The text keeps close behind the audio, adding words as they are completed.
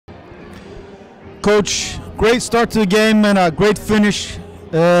Coach, great start to the game and a great finish.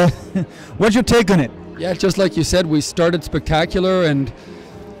 What's your take on it? Yeah, just like you said, we started spectacular and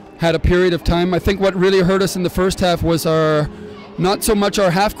had a period of time. I think what really hurt us in the first half was not so much our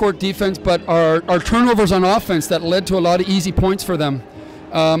half-court defense, but our turnovers on offense that led to a lot of easy points for them.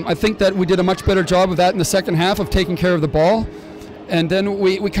 I think that we did a much better job of that in the second half of taking care of the ball. And then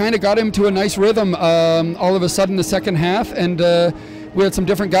we kind of got him to a nice rhythm all of a sudden the second half, and we had some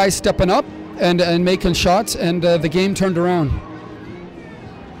different guys stepping up and making shots, and the game turned around.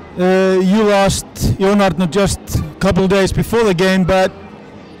 You lost Jónarn just a couple of days before the game, but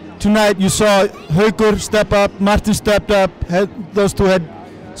tonight you saw Haukur step up, Martin stepped up, those two had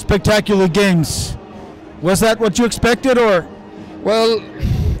spectacular games. Was that what you expected, or? Well,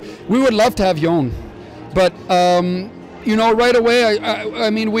 we would love to have Jón, but you know, right away, I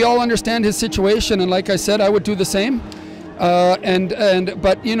mean, we all understand his situation, and like I said, I would do the same.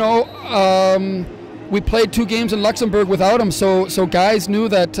 But you know, we played 2 games in Luxembourg without him, so guys knew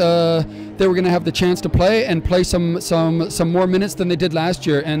that they were going to have the chance to play and play some more minutes than they did last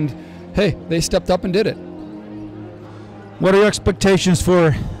year. And hey, they stepped up and did it. What are your expectations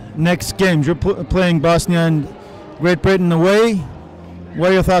for next games? You're playing Bosnia and Great Britain away. What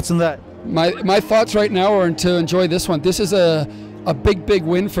are your thoughts on that? My thoughts right now are to enjoy this one. This is a big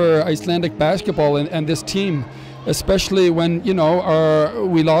win for Icelandic basketball and this team, especially when, you know,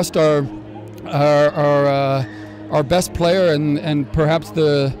 we lost our best player and perhaps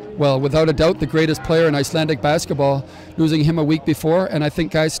without a doubt the greatest player in Icelandic basketball, losing him a week before, and I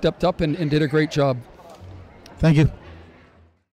think guys stepped up and did a great job. Thank you.